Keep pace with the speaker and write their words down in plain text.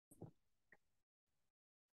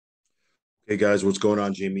Hey guys, what's going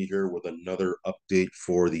on? Jamie here with another update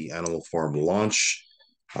for the Animal Farm launch.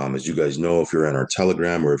 As you guys know, if you're on our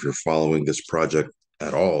Telegram or if you're following this project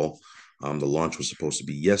at all, the launch was supposed to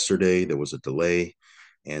be yesterday. There was a delay,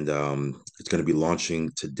 and it's going to be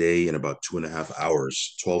launching today in about 2.5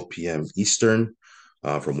 hours, 12 p.m. Eastern.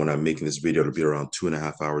 From when I'm making this video, it'll be around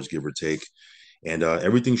 2.5 hours, give or take. And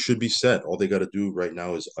everything should be set. All they got to do right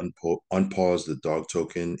now is unpause the dog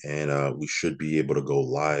token, and we should be able to go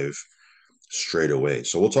live straight away.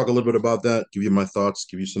 So we'll talk a little bit about that, give you my thoughts,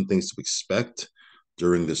 give you some things to expect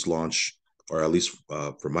during this launch, or at least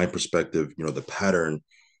from my perspective, the pattern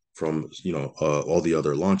from, all the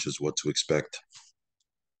other launches, what to expect.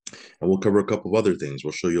 And we'll cover a couple of other things.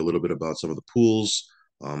 We'll show you a little bit about some of the pools,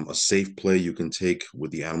 a safe play you can take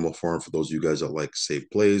with the Animal Farm for those of you guys that like safe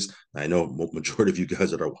plays. I know majority of you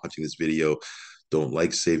guys that are watching this video don't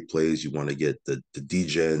like safe plays. You want to get the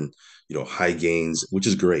degen, high gains, which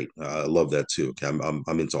is great. I love that too. Okay,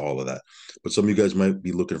 I'm into all of that. But some of you guys might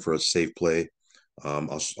be looking for a safe play.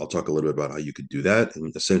 I'll talk a little bit about how you could do that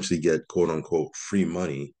and essentially get quote unquote free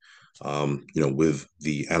money, with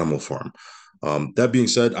the Animal Farm. That being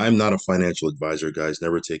said, I'm not a financial advisor, guys.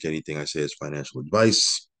 Never take anything I say as financial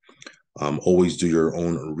advice. Always do your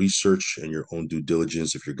own research and your own due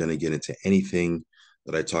diligence if you're going to get into anything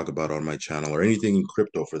that I talk about on my channel or anything in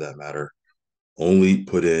crypto for that matter. Only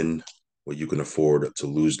put in what you can afford to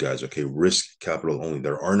lose, guys. Okay, risk capital only.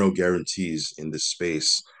 There are no guarantees in this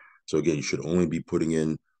space. So again, you should only be putting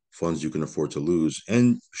in funds you can afford to lose,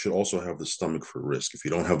 and should also have the stomach for risk. If you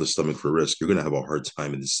don't have the stomach for risk, you're going to have a hard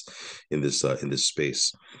time in this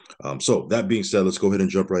space. So that being said, let's go ahead and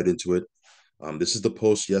jump right into it. This is the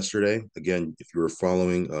post yesterday. Again, if you were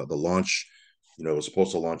following the launch, it was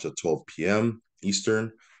supposed to launch at 12 p.m.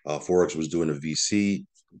 Eastern. Forex was doing a VC,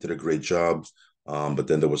 did a great job. But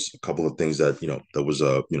then there was a couple of things that, that was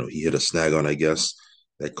he hit a snag on, I guess,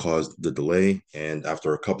 that caused the delay. And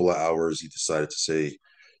after a couple of hours, he decided to say,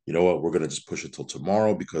 you know what, we're going to just push it till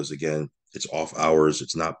tomorrow because, again, it's off hours.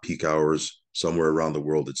 It's not peak hours. Somewhere around the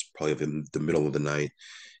world, it's probably in the middle of the night,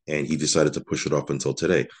 and he decided to push it off until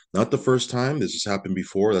today. Not the first time. This has happened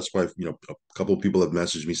before. That's why, a couple of people have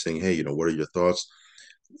messaged me saying, hey, what are your thoughts?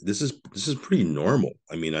 This is pretty normal.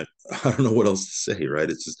 I mean, I don't know what else to say, right?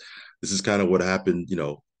 It's just this is kind of what happened,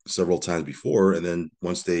 several times before. And then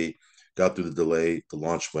once they got through the delay, the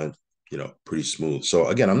launch went, pretty smooth. So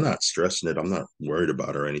again, I'm not stressing it. I'm not worried about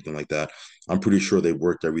it or anything like that. I'm pretty sure they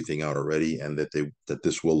worked everything out already, and that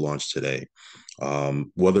this will launch today.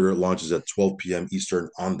 Whether it launches at 12 p.m. Eastern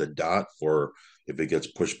on the dot, or if it gets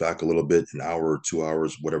pushed back a little bit, an hour or 2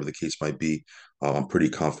 hours, whatever the case might be, I'm pretty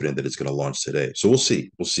confident that it's going to launch today. So we'll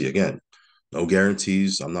see. We'll see. Again, no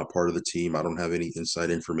guarantees. I'm not part of the team. I don't have any inside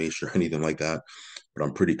information or anything like that, but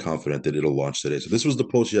I'm pretty confident that it'll launch today. So this was the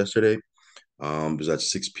post yesterday. It was at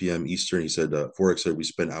 6 p.m. Eastern. He said, Forex said we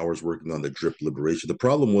spent hours working on the drip liberation. The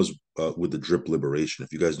problem was with the drip liberation.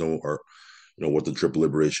 If you guys know or what the drip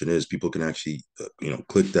liberation is, people can actually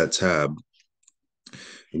click that tab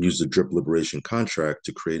and use the drip liberation contract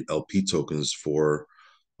to create LP tokens for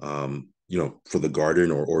for the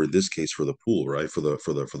garden, or in this case for the pool, right? For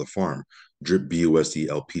the farm, drip BUSD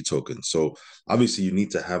LP tokens. So obviously you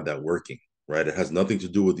need to have that working, right? It has nothing to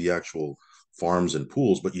do with the actual farms and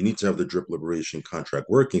pools, but you need to have the drip liberation contract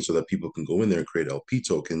working so that people can go in there and create LP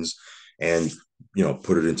tokens and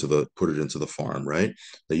put it into the farm, right?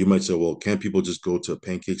 Now you might say, well, can't people just go to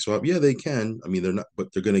pancake swap? Yeah, they can. I mean, they're not,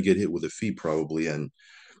 but they're going to get hit with a fee probably, and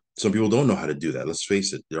some people don't know how to do that. Let's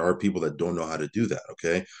face it, there are people that don't know how to do that.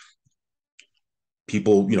 Okay,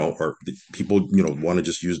 people want to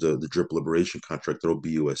just use the drip liberation contract, throw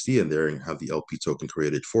BUSD in there and have the LP token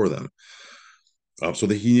created for them. So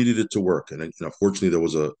that he needed it to work, and unfortunately there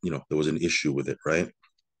was an issue with it, right?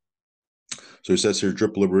 So he says here,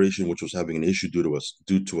 drip liberation, which was having an issue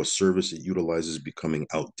due to a service it utilizes becoming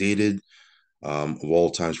outdated. Of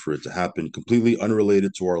all times for it to happen, completely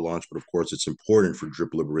unrelated to our launch, but of course it's important for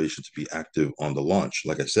drip liberation to be active on the launch.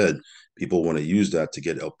 Like I said, people want to use that to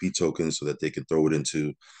get LP tokens so that they can throw it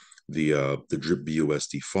into the drip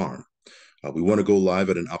BUSD farm. We want to go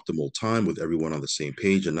live at an optimal time with everyone on the same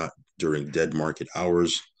page and not during dead market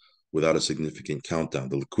hours without a significant countdown.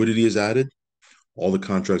 The liquidity is added. All the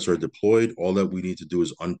contracts are deployed. All that we need to do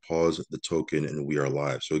is unpause the token and we are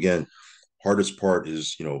live. So again, hardest part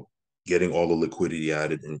is, getting all the liquidity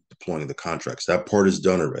added and deploying the contracts. That part is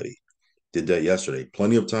done already. Did that yesterday.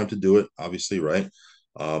 Plenty of time to do it, obviously, right?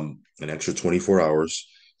 An extra 24 hours.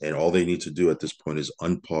 And all they need to do at this point is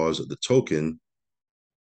unpause the token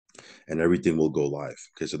and everything will go live.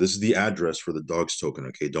 Okay, so this is the address for the dogs token.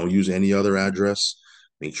 Okay, don't use any other address.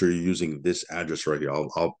 make sure you're using this address right here.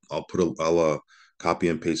 I'll copy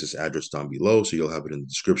and paste this address down below so you'll have it in the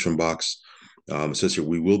description box. It says here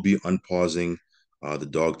we will be unpausing the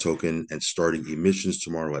dog token and starting emissions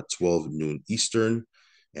tomorrow at 12 noon Eastern,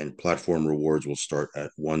 and platform rewards will start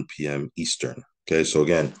at 1 p.m. Eastern. Okay, so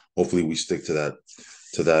again, hopefully we stick to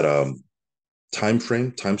that time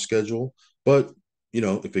frame, time schedule. But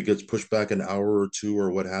if it gets pushed back an hour or two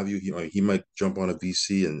or what have you, he might jump on a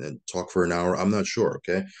VC and talk for an hour. I'm not sure.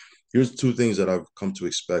 Okay. Here's two things that I've come to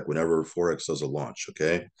expect whenever Forex does a launch.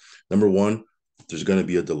 Okay. Number one, there's going to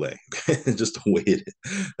be a delay. Okay. Just the way it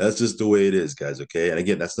is. That's just the way it is, guys. Okay. And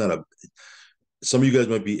again, that's not a some of you guys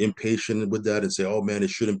might be impatient with that and say, "Oh man, it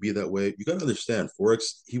shouldn't be that way." You got to understand,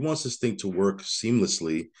 Forex. He wants this thing to work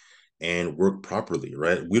seamlessly and work properly,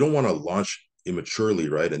 right? We don't want to launch immaturely,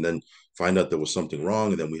 right, and then find out there was something wrong,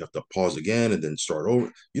 and then we have to pause again and then start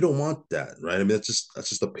over. You don't want that, right? I mean, that's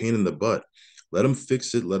just a pain in the butt. Let him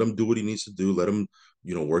fix it. Let him do what he needs to do. Let him,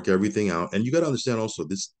 work everything out. And you got to understand also,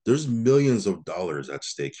 there's millions of dollars at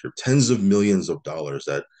stake here, tens of millions of dollars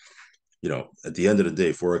that at the end of the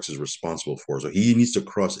day, Forex is responsible for. So he needs to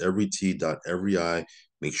cross every T, dot every I,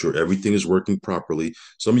 make sure everything is working properly.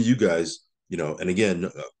 Some of you guys, and again,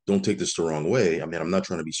 don't take this the wrong way. I mean, I'm not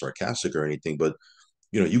trying to be sarcastic or anything, but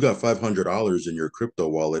you got $500 in your crypto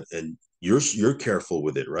wallet and you're careful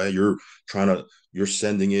with it, right? You're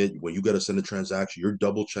sending it when you got to send a transaction, you're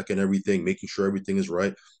double checking everything, making sure everything is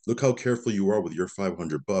right. Look how careful you are with your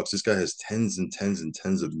 $500. This guy has tens and tens and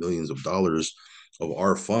tens of millions of dollars of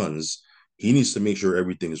our funds. He needs to make sure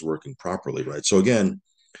everything is working properly, right? So again,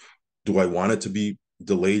 do I want it to be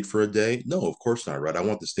delayed for a day? No, of course not, right? I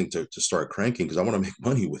want this thing to start cranking because I want to make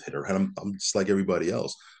money with it, right? I'm just like everybody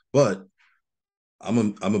else. But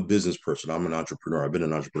I'm a business person. I'm an entrepreneur. I've been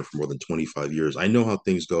an entrepreneur for more than 25 years. I know how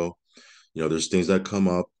things go. There's things that come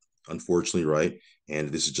up, unfortunately, right? And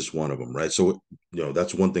this is just one of them, right? So,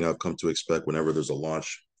 that's one thing I've come to expect whenever there's a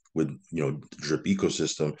launch with, the drip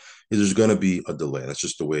ecosystem is there's going to be a delay. That's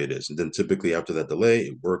just the way it is. And then typically after that delay,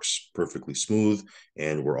 it works perfectly smooth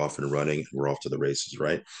and we're off and running. We're off to the races,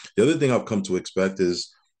 right? The other thing I've come to expect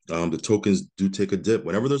is the tokens do take a dip.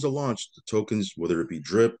 Whenever there's a launch, the tokens, whether it be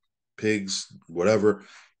drip, pigs, whatever,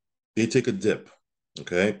 they take a dip.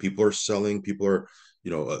 Okay, people are selling. People are,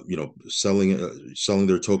 selling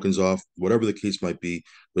their tokens off. Whatever the case might be,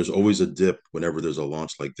 there's always a dip whenever there's a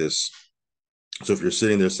launch like this. So if you're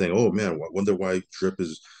sitting there saying, "Oh man, I wonder why drip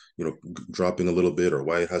is, dropping a little bit, or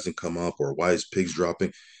why it hasn't come up, or why is pigs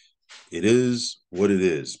dropping?" It is what it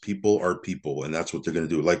is. People are people, and that's what they're going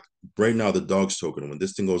to do. Like right now, the dogs token, when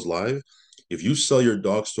this thing goes live, if you sell your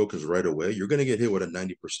dogs tokens right away, you're going to get hit with a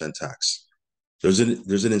 90% tax. There's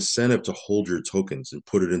an incentive to hold your tokens and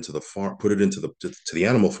put it into the farm, put it into the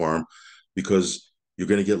animal farm, because you're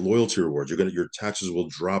going to get loyalty rewards. Your taxes will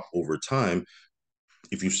drop over time.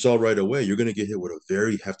 If you sell right away, you're going to get hit with a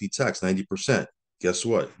very hefty tax, 90%. Guess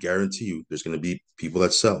what? Guarantee you, there's going to be people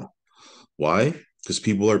that sell. Why? Because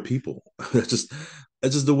people are people. That's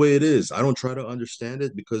just the way it is. I don't try to understand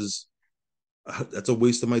it because that's a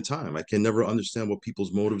waste of my time. I can never understand what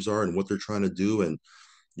people's motives are and what they're trying to do, and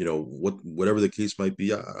whatever the case might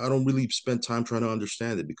be. I don't really spend time trying to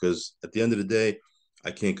understand it because at the end of the day, I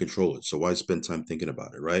can't control it. So why spend time thinking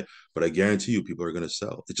about it, right? But I guarantee you, people are going to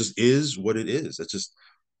sell. It just is what it is.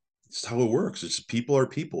 It's how it works. It's people are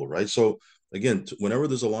people, right? So again, whenever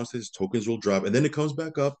there's a launch, these tokens will drop and then it comes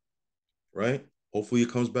back up, right? Hopefully,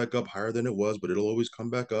 it comes back up higher than it was, but it'll always come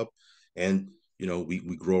back up, and we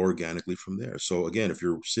grow organically from there. So again, if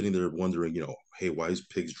you're sitting there wondering, hey, why is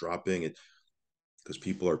pigs dropping? It because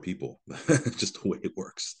people are people, just the way it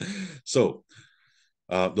works. So,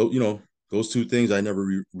 those two things I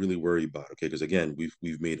never really worry about. Okay, because again,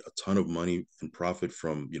 we've made a ton of money and profit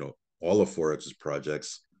from all of Forex's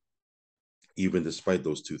projects, even despite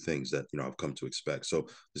those two things that I've come to expect. So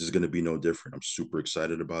this is going to be no different. I'm super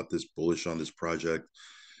excited about this, bullish on this project.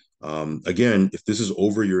 Again, if this is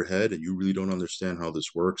over your head and you really don't understand how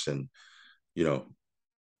this works, and you know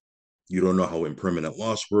you don't know how impermanent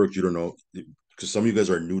loss works, you don't know, because some of you guys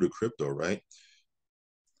are new to crypto, right?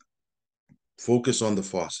 Focus on the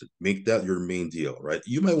faucet, make that your main deal, right?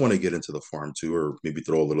 You might want to get into the farm too, or maybe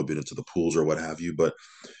throw a little bit into the pools or what have you, but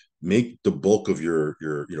make the bulk of your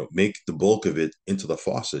make the bulk of it into the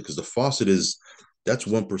faucet, because the faucet is that's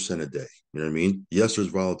 1% a day. You know what I mean? Yes, there's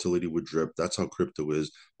volatility with drip. That's how crypto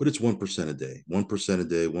is, but it's 1% a day, 1% a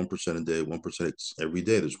day, 1% a day, 1%. It's every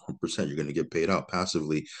day. There's 1%. You're going to get paid out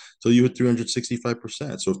passively till you hit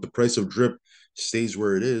 365%. So if the price of drip stays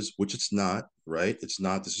where it is, which it's not, right? It's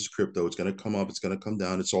not. This is crypto. It's going to come up. It's going to come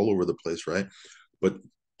down. It's all over the place, right? But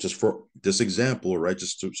just for this example, right?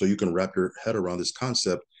 So you can wrap your head around this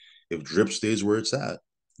concept. If drip stays where it's at,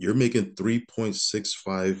 you're making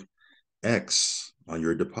 3.65x on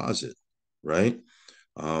your deposit, right?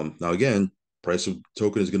 Now again, price of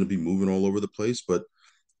token is going to be moving all over the place, but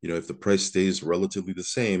if the price stays relatively the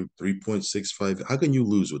same, 3.65, how can you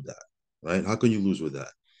lose with that? Right? How can you lose with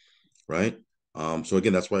that? Right? So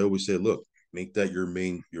again, that's why I always say, look, make that your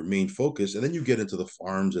main focus, and then you get into the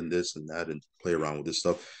farms and this and that and play around with this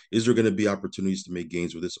stuff. Is there going to be opportunities to make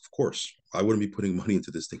gains with this? Of course. I wouldn't be putting money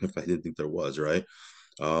into this thing if I didn't think there was, right?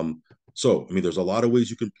 Um, so I mean, there's a lot of ways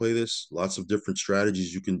you can play this, lots of different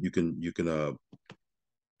strategies you can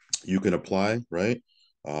apply, right?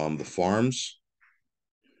 The farms.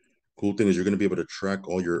 Cool thing is you're going to be able to track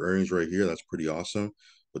all your earnings right here. That's pretty awesome.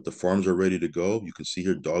 But the farms are ready to go. You can see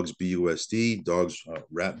here dogs BUSD, dogs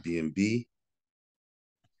wrap BNB.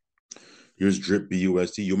 Here's drip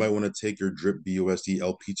BUSD. You might want to take your drip BUSD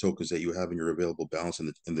LP tokens that you have in your available balance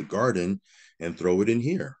in the garden and throw it in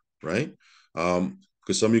here, right?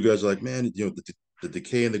 Because some of you guys are like, man, the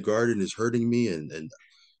decay in the garden is hurting me, and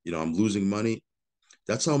I'm losing money.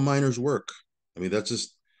 That's how miners work. I mean, that's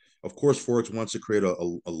just, of course, Forex wants to create a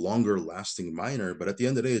longer lasting miner, but at the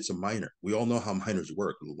end of the day, it's a miner. We all know how miners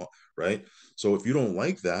work, right? So if you don't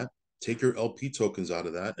like that, take your LP tokens out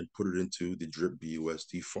of that and put it into the drip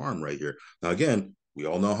BUSD farm right here. Now, again, we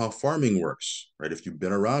all know how farming works, right? If you've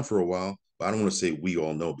been around for a while, but I don't want to say we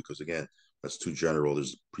all know because, again, that's too general.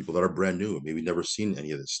 There's people that are brand new, maybe never seen any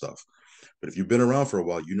of this stuff. But if you've been around for a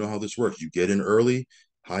while, you know how this works. You get in early,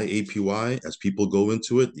 high APY. As people go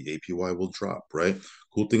into it, the APY will drop, right?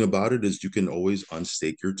 Cool thing about it is you can always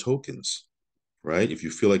unstake your tokens, right? If you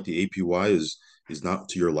feel like the APY is not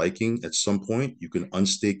to your liking at some point, you can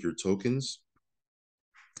unstake your tokens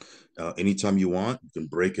anytime you want. You can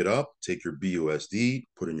break it up, take your BUSD,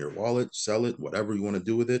 put in your wallet, sell it, whatever you want to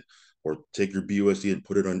do with it, or take your BUSD and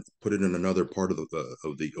put it in another part of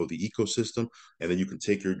the ecosystem, and then you can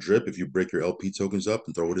take your drip if you break your LP tokens up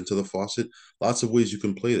and throw it into the faucet. Lots of ways you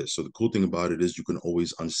can play this. So the cool thing about it is you can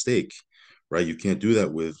always unstake, right? You can't do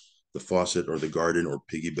that with the faucet or the garden or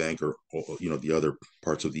piggy bank or the other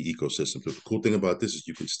parts of the ecosystem. So the cool thing about this is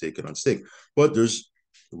you can stake it unstake, but there's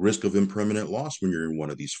risk of impermanent loss when you're in one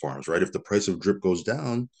of these farms, right? If the price of drip goes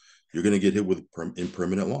down, you're going to get hit with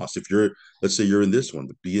impermanent loss. If let's say you're in this one,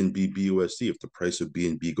 the BNB BUSD, if the price of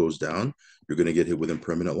BNB goes down, you're going to get hit with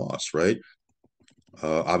impermanent loss, right?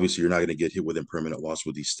 Obviously, you're not going to get hit with impermanent loss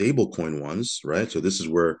with these stable coin ones, right? So this is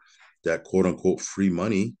where that quote unquote free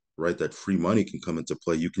money, right? That free money can come into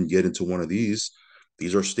play. You can get into one of these.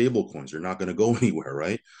 These are stable coins. They're not going to go anywhere,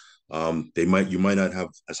 right? You might not have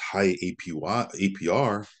as high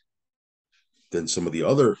APR than some of the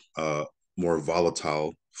other more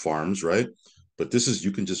volatile farms, right? But this is,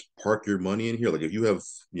 you can just park your money in here. Like if you have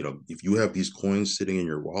these coins sitting in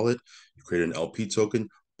your wallet, you create an LP token,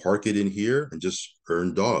 park it in here, and just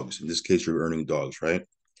earn dogs. In this case, you're earning dogs, right?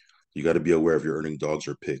 You got to be aware if you're earning dogs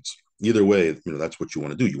or pigs. Either way, that's what you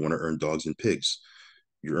want to do. You want to earn dogs and pigs.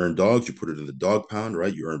 You earn dogs, you put it in the dog pound,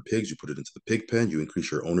 right? You earn pigs, you put it into the pig pen, you increase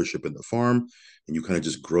your ownership in the farm, and you kind of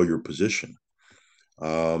just grow your position.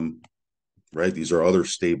 Right? These are other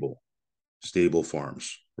stable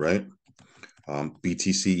farms, right?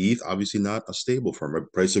 BTC ETH, obviously not a stable farm. The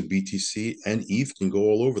price of BTC and ETH can go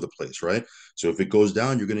all over the place, right? So if it goes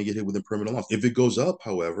down, you're going to get hit with impermanent loss. If it goes up,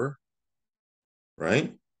 however,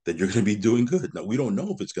 right, then you're going to be doing good. Now, we don't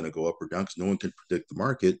know if it's going to go up or down because no one can predict the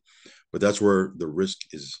market, but that's where the risk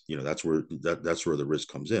is, that's where the risk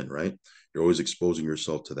comes in, right? You're always exposing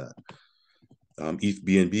yourself to that. ETH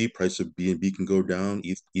BNB, price of BNB can go down.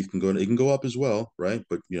 ETH can go, it can go up as well, right?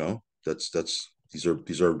 But these are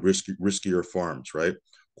riskier farms, right?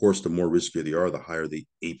 Of course, the more riskier they are, the higher the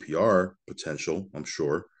APR potential, I'm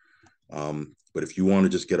sure. But if you want to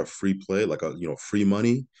just get a free play, like free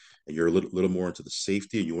money, and you're a little more into the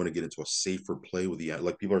safety, and you want to get into a safer play with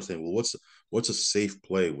like people are saying, well, what's a safe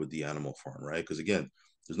play with the animal farm, right? Because again,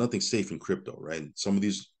 there's nothing safe in crypto, right? And some of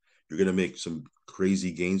these you're going to make some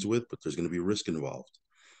crazy gains with, but there's going to be risk involved.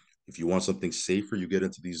 If you want something safer, you get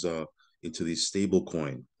into these stable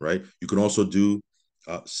coin, right? You can also do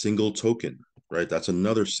single token, right? That's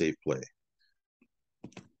another safe play.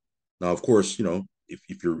 Now, of course,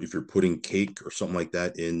 if you're putting cake or something like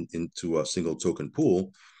that into a single token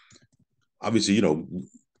pool, obviously, and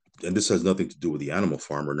this has nothing to do with the animal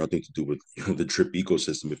farm or nothing to do with the drip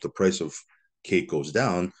ecosystem. If the price of cake goes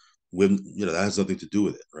down, that has nothing to do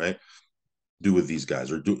with it, right? Do with these guys,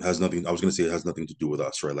 or has nothing. I was going to say it has nothing to do with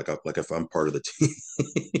us, right? Like if I'm part of the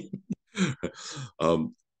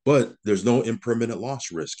team. But there's no impermanent loss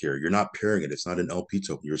risk here. You're not pairing it. It's not an LP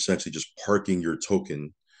token. You're essentially just parking your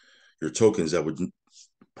token your tokens that would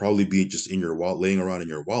probably be just in your wallet, laying around in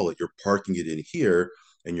your wallet. You're parking it in here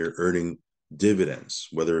and you're earning dividends,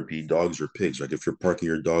 whether it be dogs or pigs. Like if you're parking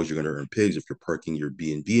your dogs, you're going to earn pigs. If you're parking your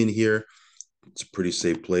BNB in here, it's a pretty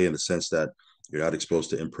safe play in the sense that you're not exposed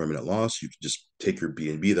to impermanent loss. You can just take your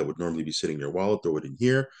BNB that would normally be sitting in your wallet, throw it in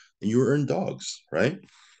here, and you earn dogs, right?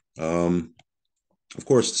 Um, of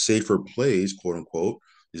course, safer plays, quote unquote,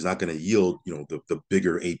 is not going to yield, the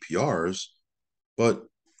bigger APRs, but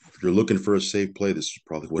if you're looking for a safe play, this is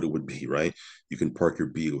probably what it would be, right? You can park your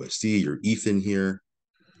BUSD, your ETH in here,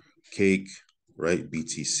 Cake, right?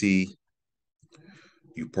 BTC.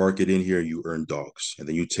 You park it in here, you earn dogs. And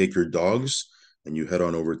then you take your dogs and you head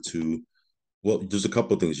on over to, well, there's a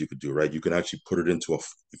couple of things you could do, right? You can actually put it into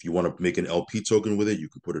if you want to make an LP token with it, you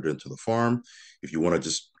can put it into the farm. If you want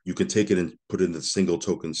to you can take it and put it in the single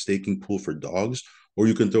token staking pool for dogs, or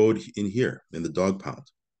you can throw it in here in the dog pound,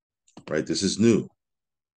 right? This is new.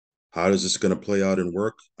 How is this going to play out and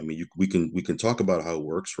work? I mean, we can talk about how it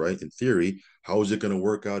works, right? In theory, how is it going to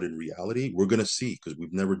work out in reality? We're going to see because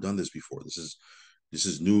we've never done this before. This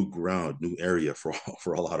is new ground, new area for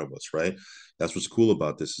for a lot of us, right? That's what's cool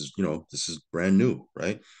about this is this is brand new,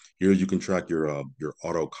 right? Here you can track your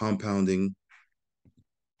auto compounding,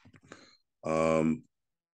 um,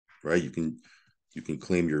 right? You can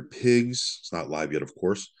claim your pigs. It's not live yet, of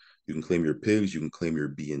course. You can claim your pigs. You can claim your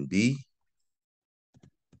BNB.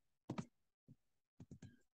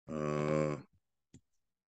 Uh,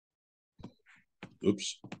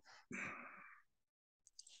 oops.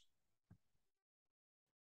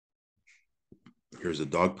 Here's a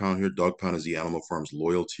dog pound here. Dog pound is the Animal Farm's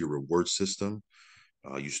loyalty reward system.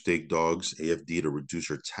 You stake dogs, AFD, to reduce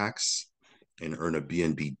your tax and earn a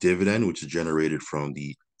BNB dividend, which is generated from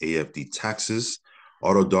the AFD taxes.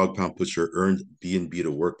 Auto Dog Pound puts your earned BNB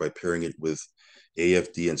to work by pairing it with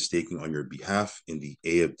AFD and staking on your behalf in the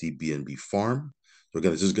AFD BNB farm. So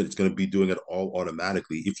again, this is good. It's going to be doing it all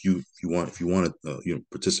automatically if you want to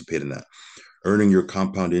participate in that. Earning your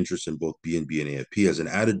compound interest in both BNB and AFP as an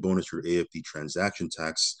added bonus. Your AFD transaction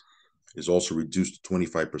tax is also reduced to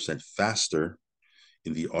 25% faster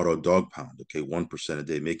in the auto dog pound. Okay, 1% a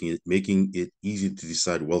day, making it easy to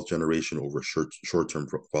decide wealth generation over short-term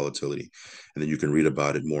volatility. And then you can read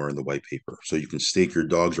about it more in the white paper. So you can stake your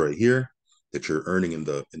dogs right here that you're earning in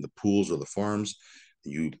the pools or the farms.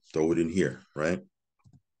 And you throw it in here, right?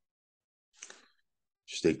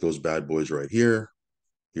 Stake those bad boys right here.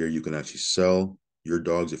 Here you can actually sell your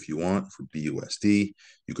dogs if you want for BUSD.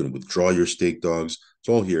 You can withdraw your stake dogs. It's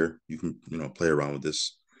all here. You can play around with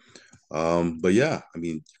this. But yeah, I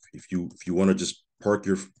mean, if you want to just park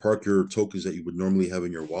your tokens that you would normally have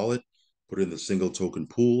in your wallet, put it in the single token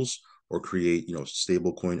pools, or create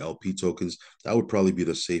stablecoin LP tokens, that would probably be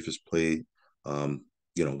the safest play.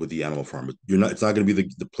 With the Animal Farm, but it's not going to be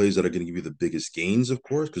the plays that are going to give you the biggest gains, of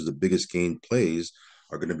course, because the biggest gain plays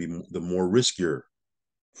are going to be the more riskier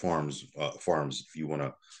farms if you want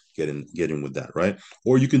to get in with that, right?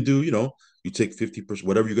 Or you can do, you take 50%,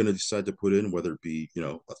 whatever you're going to decide to put in, whether it be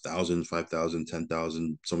 1,000, 5,000,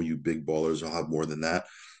 10,000. Some of you big ballers will have more than that.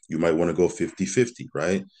 You might want to go 50-50,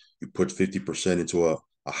 right? You put 50% into a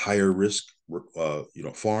higher risk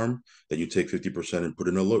farm, then you take 50% and put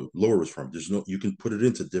in a lower risk farm. You can put it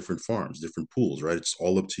into different farms, different pools, right? It's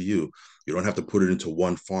all up to you. You don't have to put it into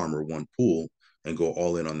one farm or one pool and go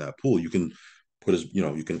all in on that pool. You can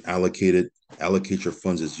you can allocate your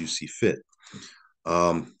funds as you see fit.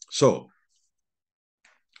 So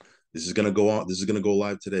this is gonna go on. This is gonna go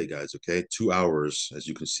live today, guys. Okay, 2 hours, as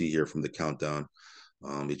you can see here from the countdown.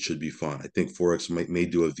 It should be fun. I think Forex may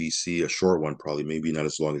do a VC, a short one, probably maybe not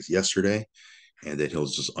as long as yesterday, and then he'll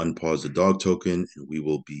just unpause the dog token, and we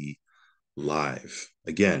will be live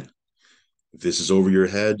again. If this is over your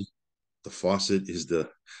head, the faucet is a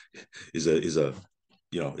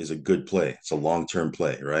good play. It's a long-term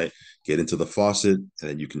play, right? Get into the faucet, and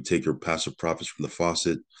then you can take your passive profits from the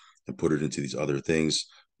faucet and put it into these other things.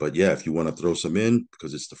 But yeah, if you want to throw some in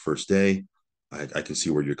because it's the first day, I can see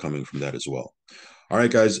where you're coming from that as well. All right,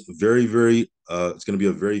 guys, very, very, it's going to be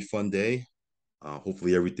a very fun day.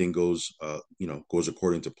 Hopefully everything goes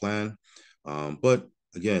according to plan. But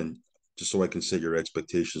again, just so I can set your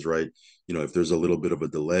expectations right, if there's a little bit of a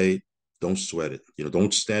delay, don't sweat it.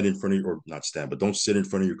 Don't stand in front of or not stand, but don't sit in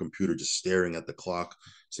front of your computer just staring at the clock,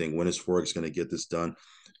 saying when is Forex going to get this done.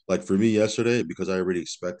 Like for me yesterday, because I already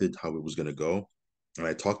expected how it was going to go, and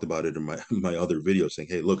I talked about it in my other video, saying,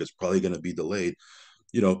 hey, look, it's probably going to be delayed.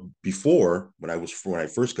 Before when I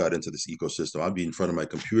first got into this ecosystem, I'd be in front of my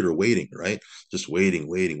computer waiting, right? Just waiting,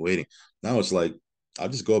 waiting, waiting. Now it's like I'll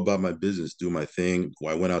just go about my business, do my thing.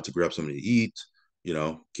 I went out to grab something to eat,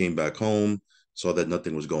 came back home, saw that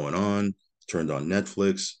nothing was going on, turned on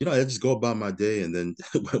Netflix. I just go about my day, and then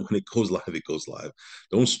when it goes live, it goes live.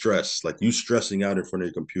 Don't stress. Like, you stressing out in front of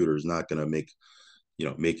your computer is not gonna make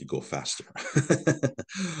it go faster.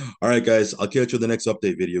 All right, guys, I'll catch you in the next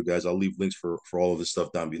update video, guys. I'll leave links for all of this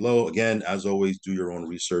stuff down below. Again, as always, do your own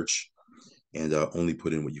research and only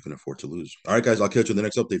put in what you can afford to lose. All right, guys, I'll catch you in the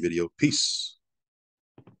next update video. Peace.